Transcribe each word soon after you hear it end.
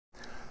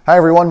Hi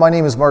everyone, my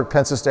name is Mark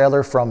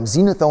Pensestadler from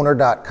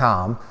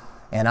ZenithOwner.com,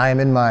 and I am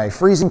in my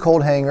freezing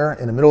cold hangar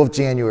in the middle of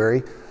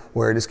January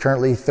where it is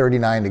currently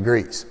 39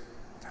 degrees.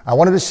 I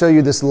wanted to show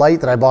you this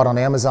light that I bought on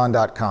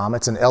Amazon.com.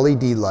 It's an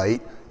LED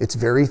light. It's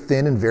very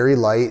thin and very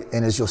light,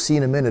 and as you'll see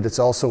in a minute, it's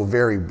also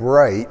very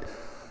bright.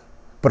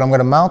 But I'm going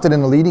to mount it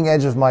in the leading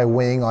edge of my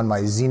wing on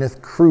my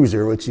Zenith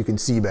Cruzer, which you can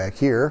see back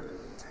here,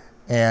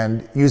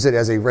 and use it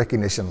as a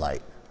recognition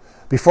light.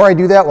 Before I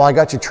do that, while I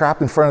got you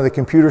trapped in front of the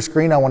computer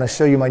screen, I want to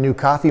show you my new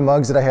coffee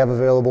mugs that I have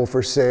available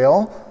for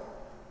sale.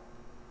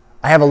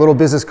 I have a little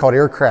business called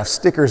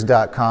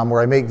aircraftstickers.com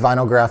where I make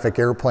vinyl graphic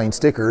airplane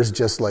stickers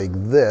just like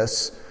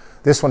this.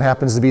 This one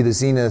happens to be the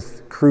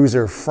Zenith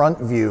Cruzer front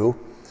view.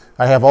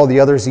 I have all the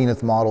other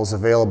Zenith models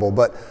available,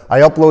 but I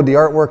upload the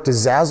artwork to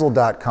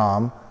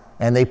Zazzle.com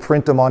and they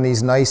print them on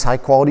these nice high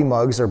quality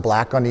mugs. They're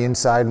black on the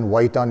inside and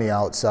white on the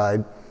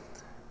outside.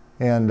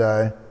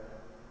 And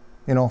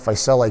you know, if I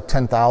sell like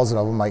 10,000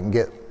 of them, I can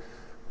get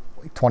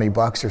like 20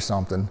 bucks or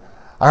something.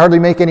 I hardly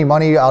make any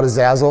money out of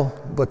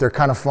Zazzle, but they're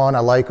kind of fun. I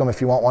like them.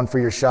 If you want one for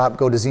your shop,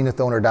 go to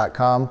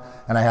ZenithOwner.com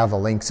and I have the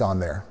links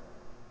on there.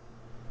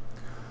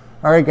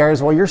 All right,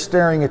 guys, while you're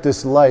staring at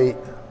this light,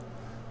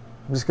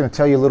 I'm just going to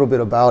tell you a little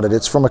bit about it.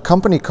 It's from a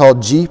company called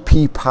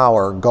GP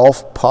Power,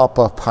 Golf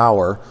Papa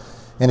Power.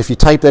 And if you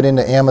type that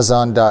into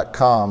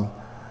Amazon.com,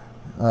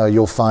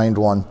 you'll find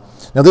one.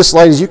 Now this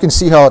light, as you can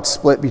see how it's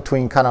split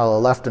between kind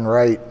of left and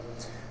right.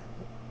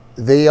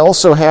 They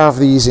also have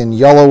these in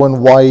yellow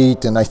and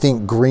white, and I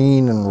think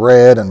green and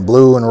red and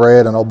blue and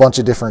red and a bunch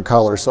of different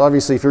colors. So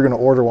obviously if you're going to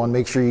order one,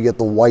 make sure you get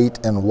the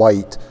white and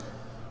white.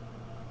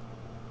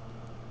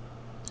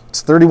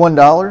 It's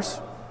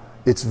 $31.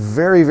 It's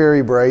very,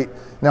 very bright.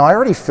 Now I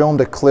already filmed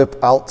a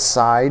clip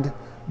outside,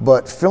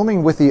 but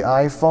filming with the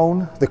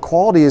iPhone, the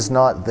quality is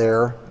not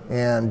there,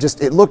 and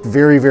just it looked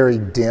very, very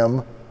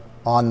dim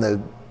on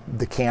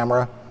the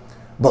camera.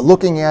 But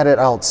looking at it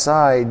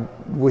outside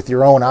with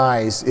your own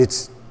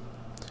eyes,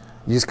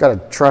 you just got to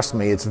trust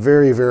me, it's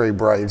very, very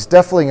bright. It's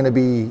definitely going to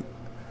be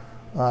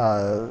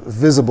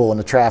visible in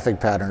the traffic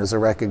pattern as a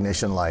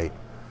recognition light.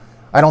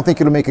 I don't think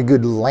it'll make a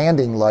good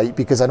landing light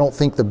because I don't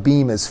think the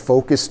beam is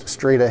focused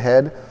straight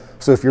ahead.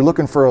 So if you're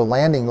looking for a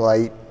landing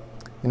light,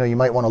 you know, you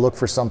might want to look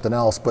for something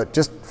else. But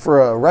just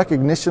for a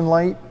recognition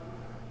light,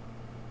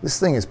 this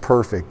thing is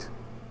perfect.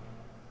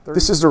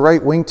 This is the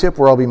right wingtip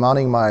where I'll be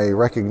mounting my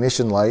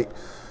recognition light.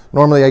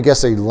 Normally, I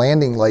guess a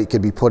landing light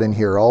could be put in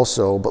here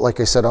also, but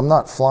like I said, I'm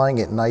not flying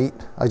at night.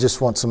 I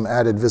just want some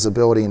added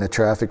visibility in a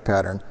traffic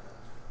pattern.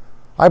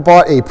 I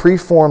bought a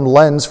preformed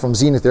lens from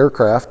Zenith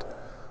Aircraft.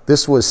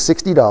 This was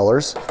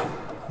 $60,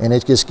 and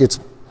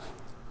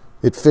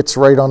it fits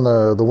right on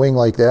the wing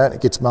like that.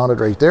 It gets mounted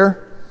right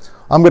there.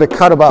 I'm going to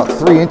cut about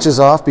 3 inches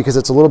off because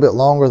it's a little bit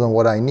longer than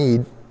what I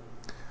need.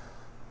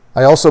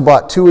 I also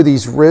bought 2 of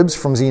these ribs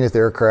from Zenith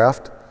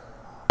Aircraft.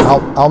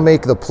 I'll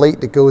make the plate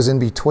that goes in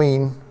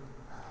between,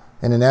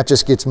 and then that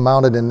just gets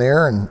mounted in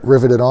there and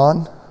riveted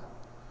on.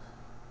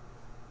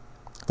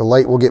 The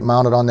light will get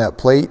mounted on that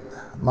plate,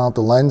 mount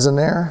the lens in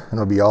there, and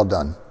it'll be all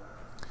done.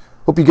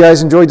 Hope you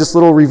guys enjoyed this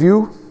little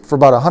review. For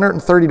about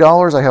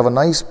 $130, I have a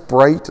nice,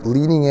 bright,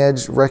 leading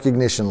edge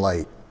recognition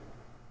light.